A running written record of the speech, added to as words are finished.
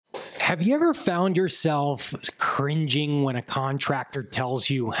Have you ever found yourself cringing when a contractor tells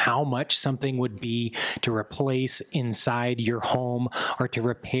you how much something would be to replace inside your home or to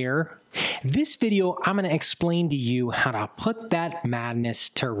repair? This video, I'm going to explain to you how to put that madness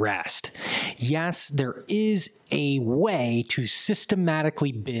to rest. Yes, there is a way to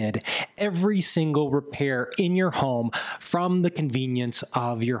systematically bid every single repair in your home from the convenience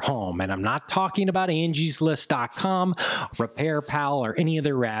of your home. And I'm not talking about angieslist.com, RepairPal, or any of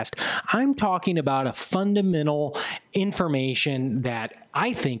the rest. I'm talking about a fundamental information that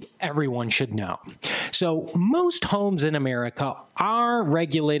I think everyone should know. So most homes in America are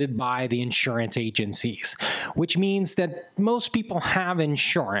regulated by the insurance agencies, which means that most people have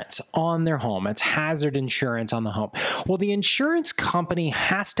insurance on their home. It's hazard insurance on the home. Well, the insurance company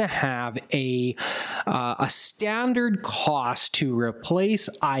has to have a standard cost to replace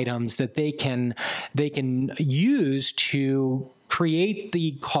items that they can use to create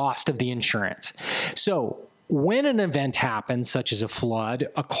the cost of the insurance. So when an event happens, such as a flood,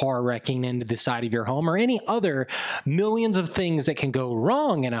 a car wrecking into the side of your home, or any other millions of things that can go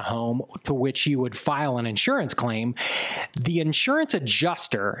wrong in a home to which you would file an insurance claim, the insurance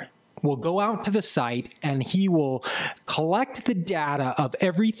adjuster will go out to the site and he will collect the data of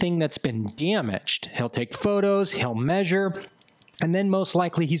everything that's been damaged. He'll take photos, he'll measure, and then most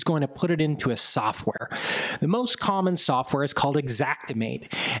likely he's going to put it into a software. The most common software is called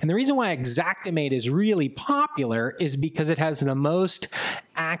Xactimate. And the reason why Xactimate is really popular is because it has the most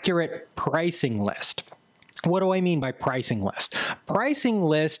accurate pricing list. What do I mean by pricing list? Pricing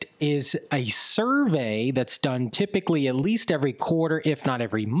list is a survey that's done typically at least every quarter, if not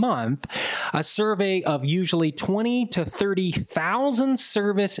every month, a survey of usually 20 to 30,000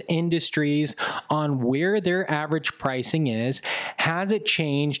 service industries on where their average pricing is. Has it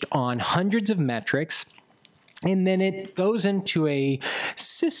changed on hundreds of metrics? And then it goes into a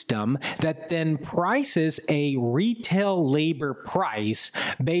system that then prices a retail labor price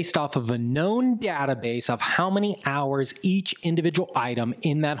based off of a known database of how many hours each individual item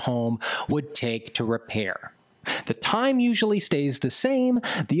in that home would take to repair. The time usually stays the same.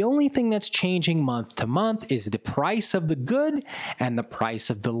 The only thing that's changing month to month is the price of the good and the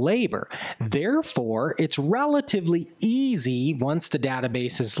price of the labor. Therefore, it's relatively easy once the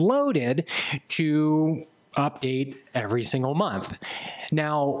database is loaded to update every single month.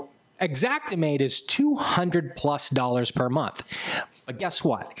 Now, Xactimate is $200+ per month. But guess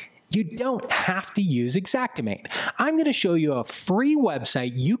what? You don't have to use Xactimate. I'm going to show you a free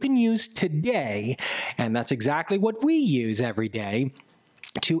website you can use today, and that's exactly what we use every day,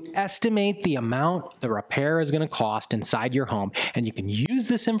 to estimate the amount the repair is going to cost inside your home. And you can use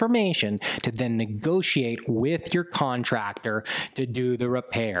this information to then negotiate with your contractor to do the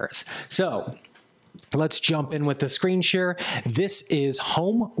repairs. So let's jump in with the screen share. This is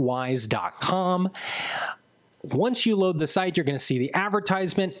homewise.com. Once you load the site, you're going to see the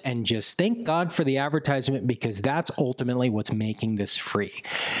advertisement, and just thank God for the advertisement because that's ultimately what's making this free.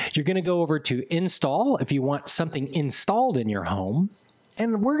 You're going to go over to install if you want something installed in your home.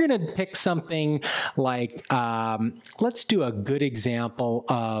 And we're going to pick something like, let's do a good example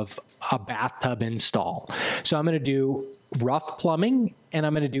of a bathtub install. So I'm going to do rough plumbing, and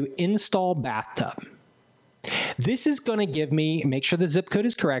I'm going to do install bathtub. This is going to give me, make sure the zip code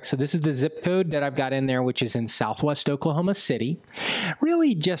is correct. So this is the zip code that I've got in there, which is in Southwest Oklahoma City.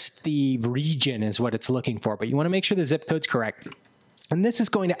 Really just the region is what it's looking for, but you want to make sure the zip code's correct. And this is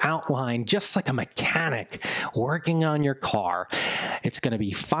going to outline, just like a mechanic working on your car, it's going to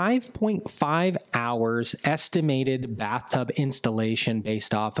be 5.5 hours estimated bathtub installation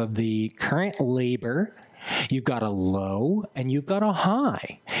based off of the current labor. You've got a low and you've got a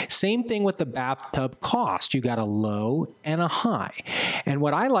high. Same thing with the bathtub cost. You got a low and a high. And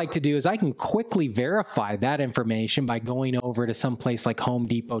what I like to do is I can quickly verify that information by going over to some place like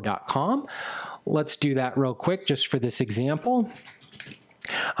homedepot.com. Let's do that real quick just for this example.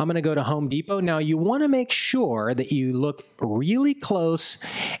 I'm going to go to Home Depot. Now, you want to make sure that you look really close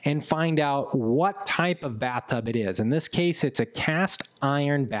and find out what type of bathtub it is. In this case, it's a cast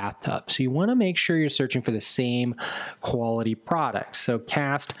iron bathtub. So you want to make sure you're searching for the same quality product. So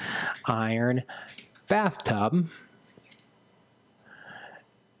cast iron bathtub.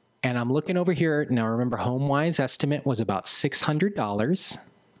 And I'm looking over here. Now, remember, HomeWise estimate was about $600.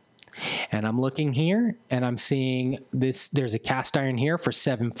 And I'm looking here and I'm seeing this. There's a cast iron here for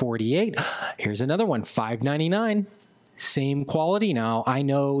 $748. Here's another one, $599. same quality. Now, I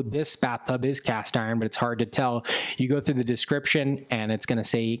know this bathtub is cast iron, but it's hard to tell. You go through the description and it's going to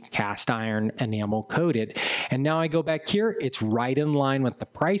say cast iron enamel coated. And now I go back here, it's right in line with the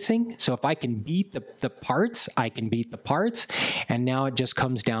pricing. So if I can beat the parts, I can beat the parts. And now it just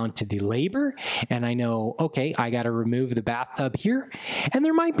comes down to the labor. And I know, okay, I got to remove the bathtub here. And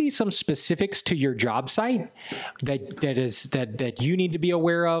there might be some specifics to your job site that you need to be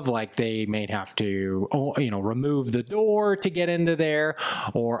aware of, like they may have to, remove the door to get into there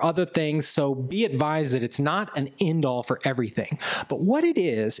or other things. So be advised that it's not an end all for everything. But what it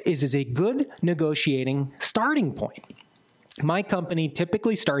is a good negotiating starting point. My company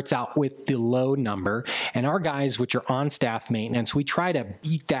typically starts out with the low number, and our guys, which are on staff maintenance, we try to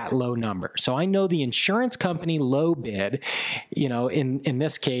beat that low number. So I know the insurance company low bid, in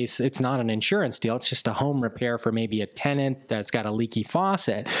this case, it's not an insurance deal. It's just a home repair for maybe a tenant that's got a leaky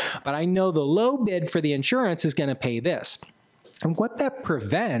faucet. But I know the low bid for the insurance is going to pay this. And what that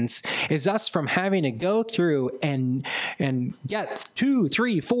prevents is us from having to go through and get 2,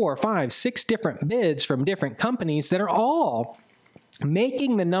 3, 4, 5, 6 different bids from different companies that are all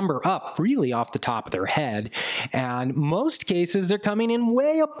making the number up really off the top of their head. And most cases, they're coming in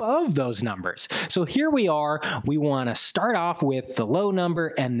way above those numbers. So here we are. We want to start off with the low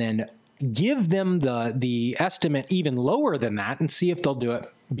number and then give them the estimate even lower than that and see if they'll do it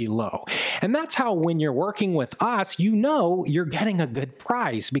below. And that's how when you're working with us, you're getting a good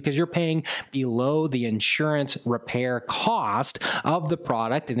price because you're paying below the insurance repair cost of the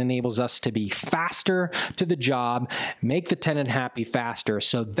product. It enables us to be faster to the job, make the tenant happy faster.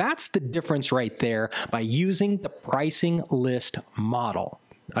 So that's the difference right there by using the pricing list model.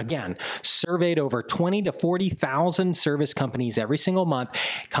 Again, surveyed over 20 to 40,000 service companies every single month,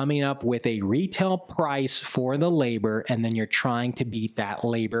 coming up with a retail price for the labor, and then you're trying to beat that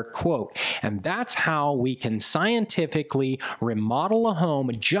labor quote. And that's how we can scientifically remodel a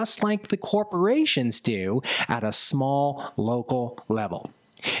home just like the corporations do at a small local level.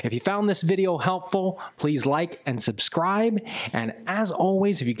 If you found this video helpful, please like and subscribe. And as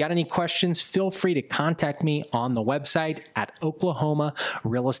always, if you got any questions, feel free to contact me on the website at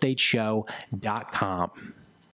oklahomarealestateshow.com.